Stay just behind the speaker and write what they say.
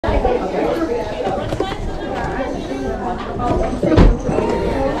Hey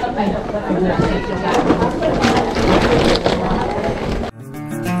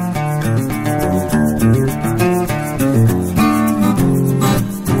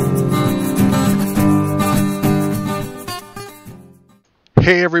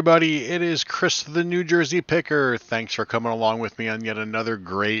everybody, it is Chris the New Jersey Picker. Thanks for coming along with me on yet another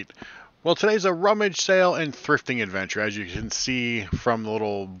great, well, today's a rummage sale and thrifting adventure. As you can see from the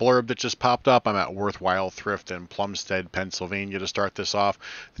little blurb that just popped up, I'm at Worthwhile Thrift in Plumstead, Pennsylvania to start this off.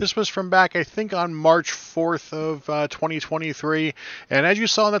 This was from back, I think, on March 4th of 2023. And as you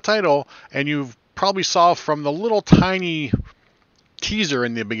saw in the title, and you probably saw from the little tiny teaser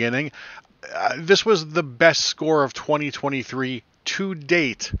in the beginning, this was the best score of 2023 to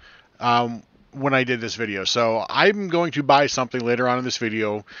date when I did this video. So I'm going to buy something later on in this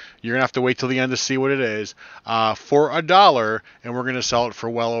video. You're gonna have to wait till the end to see what it is, for $1, and we're gonna sell it for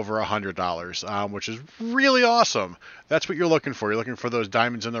well over $100, which is really awesome. That's what you're looking for. You're looking for those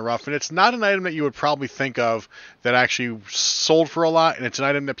diamonds in the rough, and it's not an item that you would probably think of that actually sold for a lot, and it's an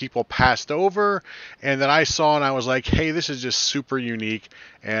item that people passed over and that I saw and I was like, hey, this is just super unique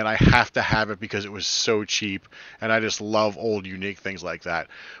and I have to have it because it was so cheap, and I just love old unique things like that.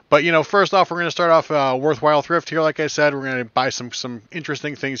 But you know, first off, we're going to start off Worthwhile Thrift here. Like I said, we're going to buy some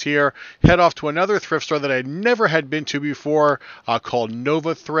interesting things here, head off to another thrift store that I never had been to before, called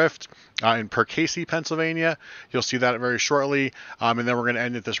Nova Thrift in Perkasie, Pennsylvania. You'll see that very shortly, and then we're going to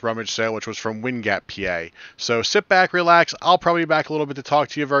end at this rummage sale, which was from Wingate, PA. So sit back, relax. I'll probably be back a little bit to talk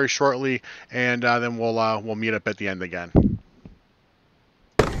to you very shortly, and then we'll meet up at the end again.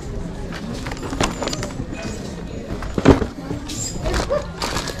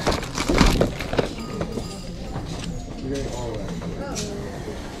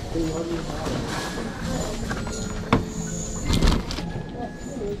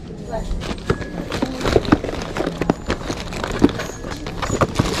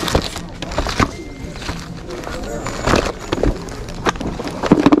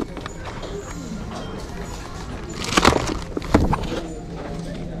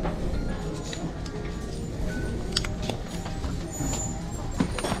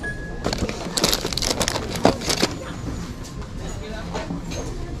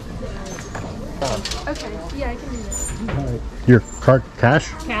 Okay, yeah, I can do this. Your card, cash?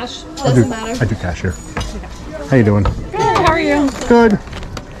 Cash, doesn't matter. I do cash here. How you doing? Good, how are you? Good.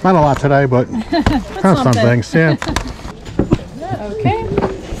 Not a lot today, but kind of some things, yeah. Okay,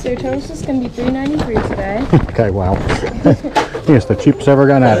 so your total's just going to be $3.93 today. Okay, wow. It's the cheapest I ever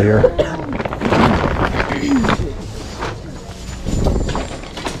gotten out of here.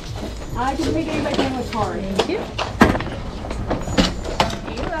 I can take it back in with card. Thank you.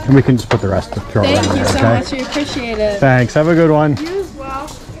 And we can just put the rest of the throw Thank in you there, so okay? much, we appreciate it. Thanks, have a good one. You as well.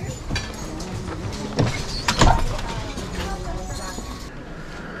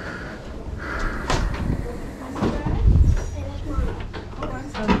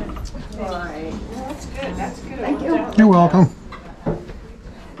 Alright, that's good, that's good. Thank you. You're welcome.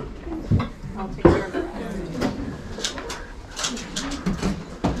 I'll take care of it.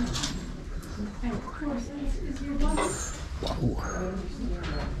 Whoa.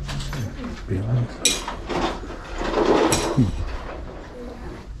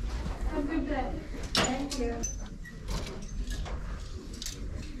 Have a good day. Thank you.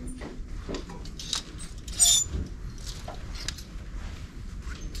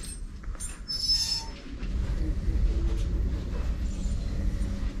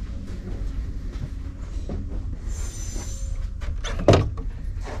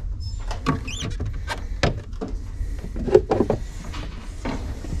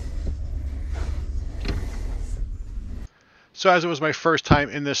 So as it was my first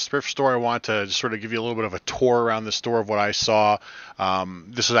time in this thrift store, I want to just sort of give you a little bit of a tour around the store of what I saw.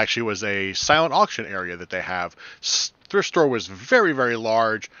 This was a silent auction area that they have. Thrift store was very, very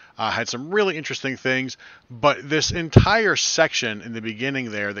large, had some really interesting things, but this entire section in the beginning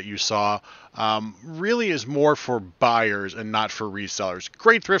there that you saw really is more for buyers and not for resellers.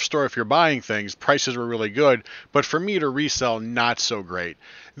 Great thrift store if you're buying things, prices were really good, but for me to resell, not so great.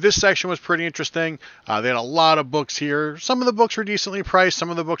 This section was pretty interesting. They had a lot of books here. Some of the books were decently priced, some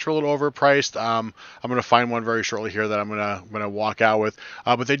of the books were a little overpriced. I'm going to find one very shortly here that I'm going to walk out with,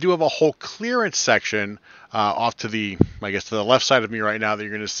 but they do have a whole clearance section off to the, I guess, to the left side of me right now that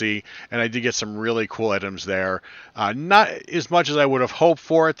you're going to see, and I did get some really cool items there. Not as much as I would have hoped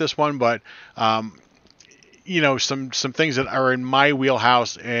for at this one, but you know, some things that are in my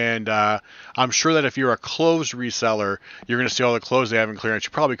wheelhouse, and I'm sure that if you're a clothes reseller, you're going to see all the clothes they have in clearance.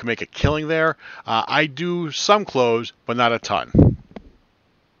 You probably could make a killing there. I do some clothes, but not a ton.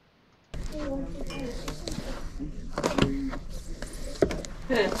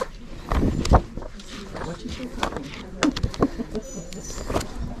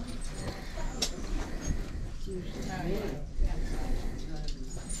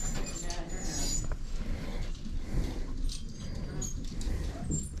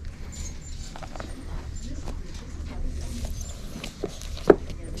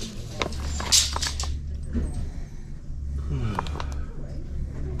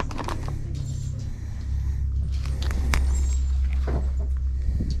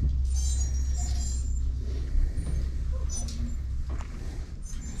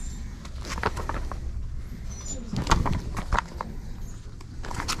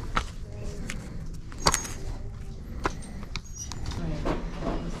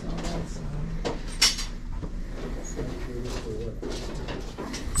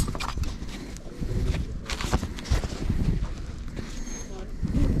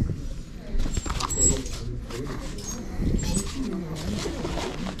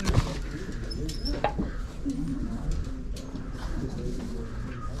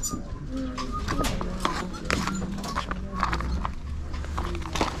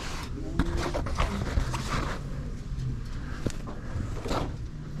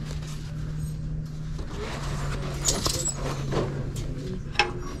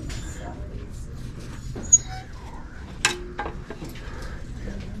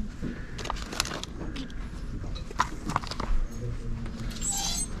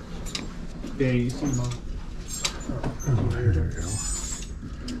 Yeah, you see Mom. There we go.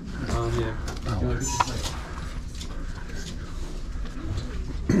 Yeah. Do you want to get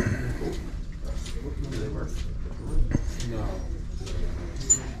Do they work? No.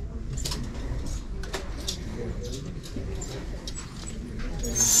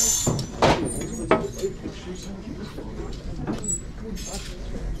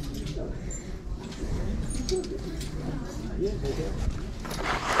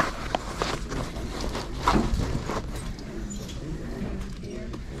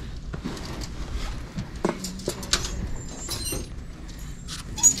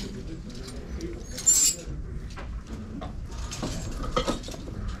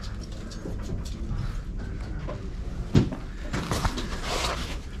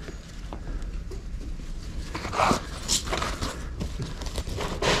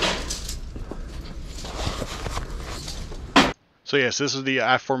 So yes, this is the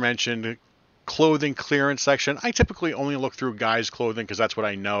aforementioned clothing clearance section. I typically only look through guys' clothing because that's what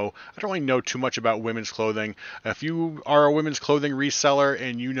I know. I don't really know too much about women's clothing. If you are a women's clothing reseller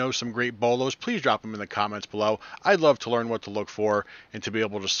and you know some great bolos, please drop them in the comments below. I'd love to learn what to look for and to be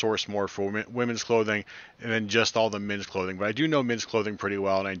able to source more for women's clothing than just all the men's clothing. But I do know men's clothing pretty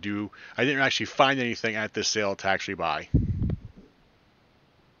well, and I didn't actually find anything at this sale to actually buy.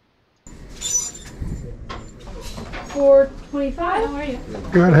 425. How are you?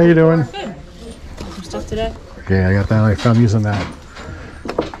 Good, how you doing? Good. Some stuff today. Okay, I got that. I found using that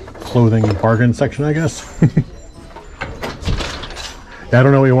clothing bargain section, I guess. Yeah, I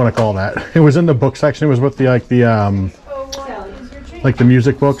don't know what you want to call that. It was in the book section. It was with the like the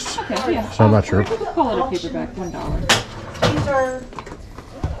music books. Okay, yeah. So I'm not sure. Call it a paperback, $1. These are.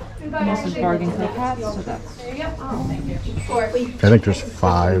 Most is bargain clip hats, so that's. There you go. Oh, thank you. Or, I think there's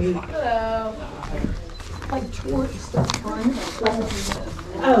 5. hello. Like torch stuff on.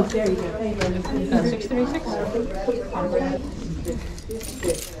 Oh, there you go. 636.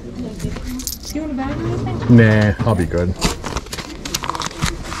 Do you want a bag or anything? Nah, I'll be good.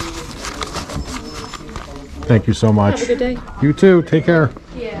 Thank you so much. Have a good day. You too. Take care.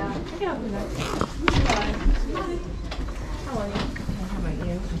 Yeah.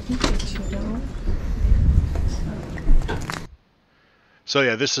 So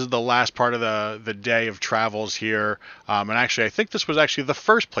yeah, this is the last part of the day of travels here, and actually I think this was actually the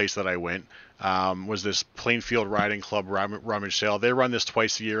first place that I went, was this Plainfield Riding Club rummage sale. They run this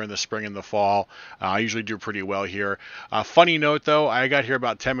twice a year in the spring and the fall. I usually do pretty well here. Funny note though, I got here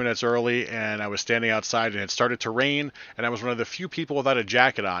about 10 minutes early and I was standing outside and it started to rain, and I was one of the few people without a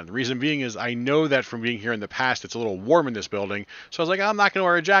jacket on. The reason being is I know that from being here in the past it's a little warm in this building, so I was like, I'm not going to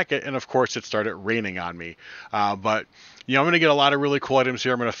wear a jacket, and of course it started raining on me. But you know, I'm going to get a lot of really cool items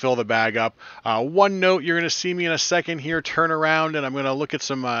here. I'm going to fill the bag up. One note, you're going to see me in a second here turn around, and I'm going to look at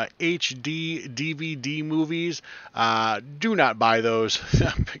some HD DVD movies. Do not buy those.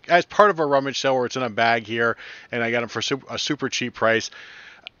 As part of a rummage sale where it's in a bag here, and I got them for a super cheap price,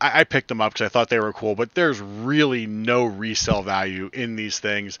 I picked them up because I thought they were cool, but there's really no resale value in these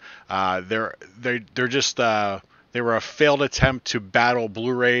things. They're just They were a failed attempt to battle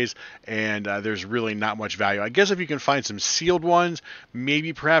Blu-rays, and there's really not much value. I guess if you can find some sealed ones,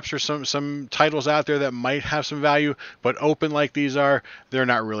 maybe perhaps there's some titles out there that might have some value, but open like these are, they're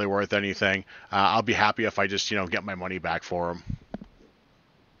not really worth anything. I'll be happy if I just, get my money back for them.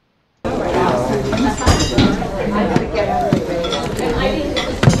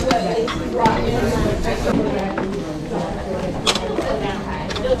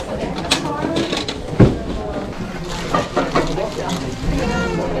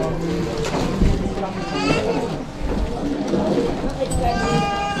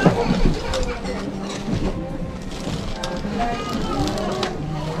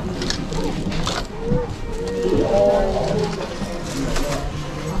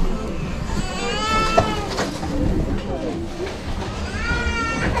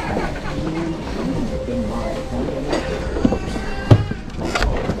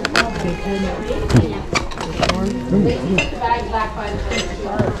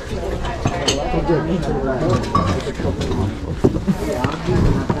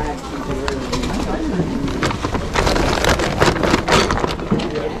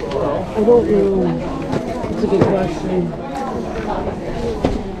 I don't know. That's a good question.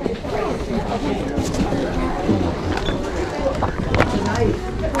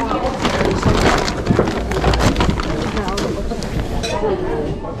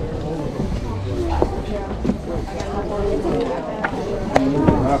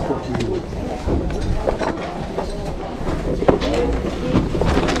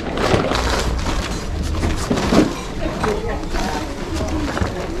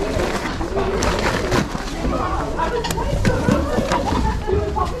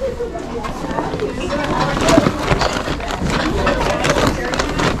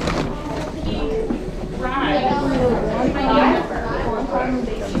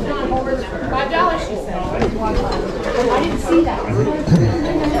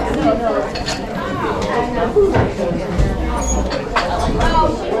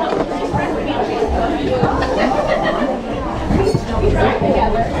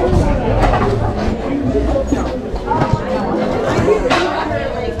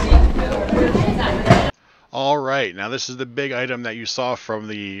 Alright, now this is the big item that you saw from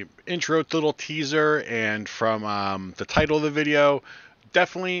the intro little teaser and from the title of the video.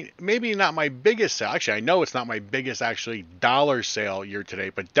 Definitely, maybe not my biggest sale. Actually, I know it's not my biggest dollar sale year to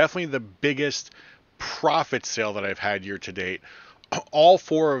date, but definitely the biggest profit sale that I've had year to date. All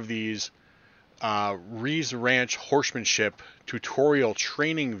four of these Rees Ranch horsemanship tutorial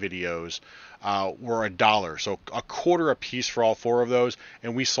training videos were $1, so a quarter a piece for all four of those,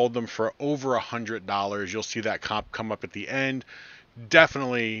 and we sold them for over $100. You'll see that comp come up at the end.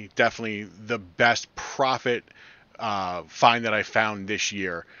 Definitely the best profit find that I found this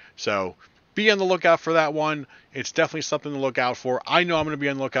year. So be on the lookout for that one. It's definitely something to look out for. I know I'm going to be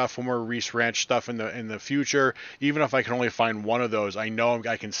on the lookout for more Rees Ranch stuff in the future. Even if I can only find one of those, I know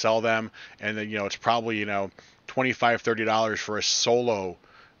I can sell them, and then it's probably $25-30 for a solo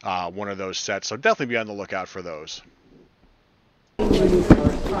one of those sets. So definitely be on the lookout for those.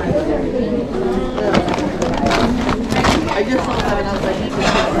 I just saw that and I was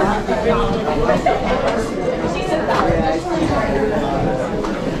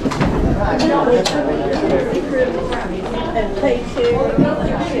and play two.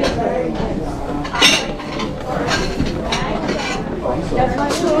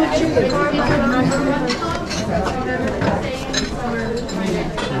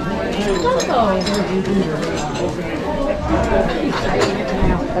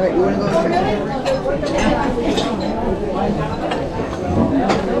 All right, you want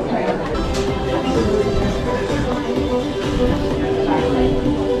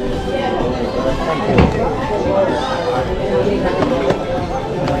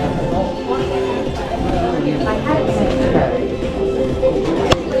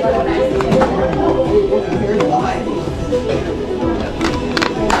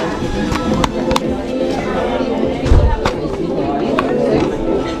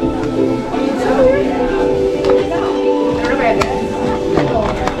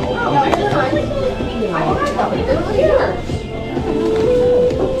to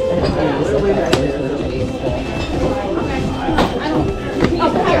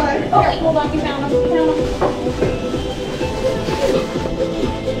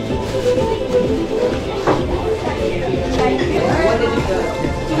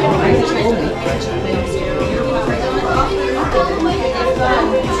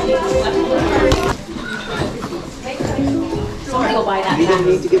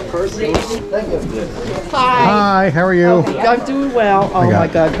need to get personal. Hi, how are you? I'm doing well. Oh my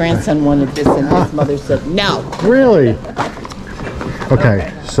God, grandson wanted this and his mother said no. Really?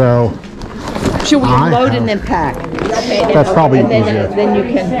 Okay, so Should we load and then pack? that's probably easier. Then you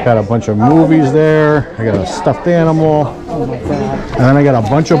can. Got a bunch of movies there. I got a stuffed animal. Oh my God. And then I got a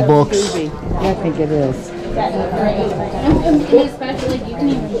bunch of books. Yeah, I think it is.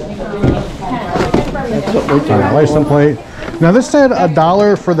 License plate. Now this said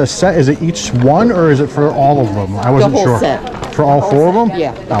 $1 for the set. Is it each one or is it for all of them? I wasn't whole sure. set. For all 4 of them?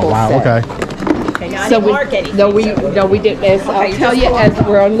 Yeah. Oh wow. Set. Okay. So we did as I'll tell you as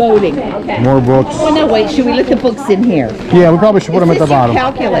we're unloading. More books. Oh no, wait. Should we look the books in here? Yeah, we probably should put them at the Is this your bottom.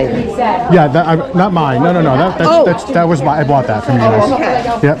 calculator? Yeah, not mine. No. That was I bought that from you guys. Okay.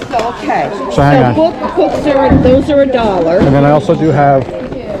 Yep. Okay. So hang on. Books are those are $1. And then I also do have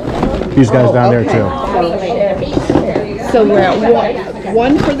these guys down there too. So we're at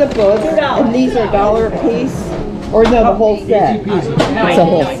one for the book, and these are $1 a piece. Or no, the whole set. It's a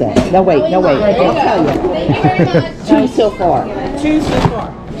whole set. No, wait. I'll tell you. 2 so far. 2 so far.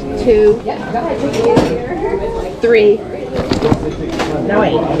 2, 3. No,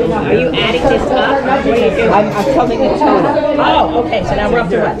 wait. Are you adding this up? What are you doing? I'm telling the total. Oh, okay. So now we're up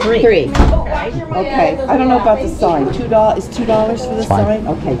to what? 3. 3. Okay. I don't know about the sign. $2 is $2 for the sign.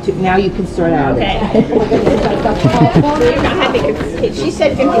 Okay. Now you can start out. Okay. She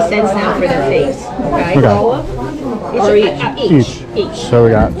said 50 cents now for the face. Okay. Okay. Or each. So we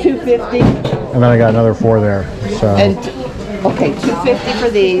got, $2.50. and then I got another 4 there. So And okay, $2.50 for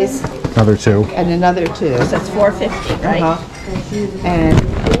these, another 2. and another 2. So that's $4.50, right? And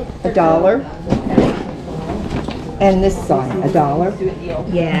 $1. And this sign,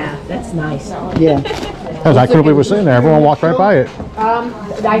 $1. Yeah, that's nice. Yeah. Because I couldn't believe it was sitting there. Everyone walked right by it.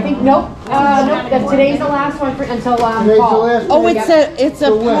 I think nope. Today's the last one for until fall. Oh, it's a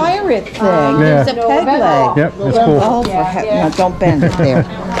pirate thing. Yeah. It's a peg leg. Yep, it's cool. Oh, for heck, no, don't bend it there.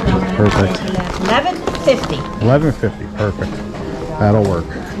 Perfect. $11.50. $11.50. Perfect. That'll work.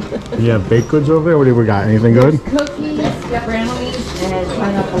 You have baked goods over there? What do we got? Anything good? Cookies, brownies, And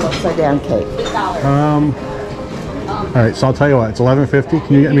pineapple upside down cake. All right, so I'll tell you what. It's $11.50.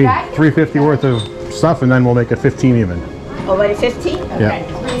 Can you get me $3.50 worth of stuff, and then we'll make it 15 even. Already 15? Yeah.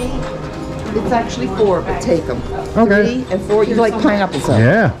 It's actually 4, but take them. Okay. 3 and 4. You like pineapples, though?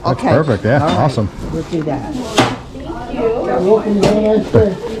 Yeah, that's Okay. perfect. Yeah, All right. awesome. We'll do that.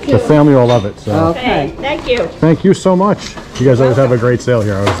 The family will love it. So Okay. Thank you. thank you so much. You guys always have a great sale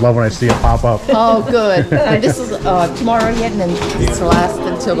here. I always love when I see it pop up. Oh, good. This is tomorrow yet, and then it's last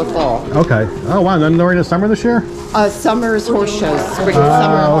until the fall. Okay. Oh wow. Then during the summer this year. Summer is horse shows. Spring,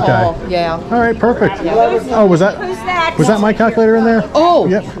 summer, and okay. fall. Yeah. All right. Perfect. Oh, was that my calculator in there? Oh.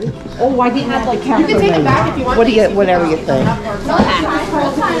 Yep. Oh, I didn't have like calculator. You can take it back if you want. Whatever you think.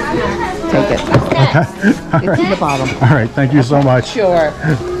 Take it. Okay. It's in the bottom. All right. Thank you so much. Sure.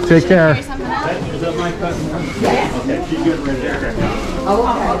 Take care. Oh.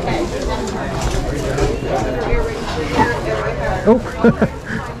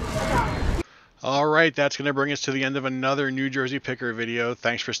 All right, that's going to bring us to the end of another New Jersey Picker video.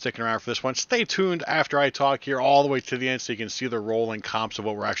 Thanks for sticking around for this one. Stay tuned after I talk here all the way to the end so you can see the rolling comps of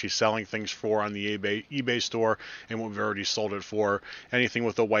what we're actually selling things for on the eBay store and what we've already sold it for. Anything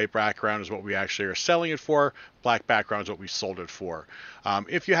with a white background is what we actually are selling it for. Black background is what we sold it for.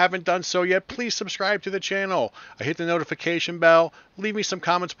 If you haven't done so yet, please subscribe to the channel. Hit the notification bell. Leave me some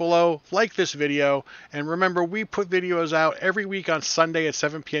comments below. Like this video. And remember, we put videos out every week on Sunday at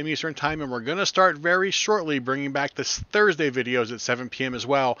 7 p.m. Eastern Time. And we're going to start very shortly bringing back the Thursday videos at 7 p.m. as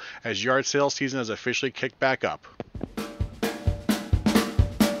well, as yard sale season has officially kicked back up.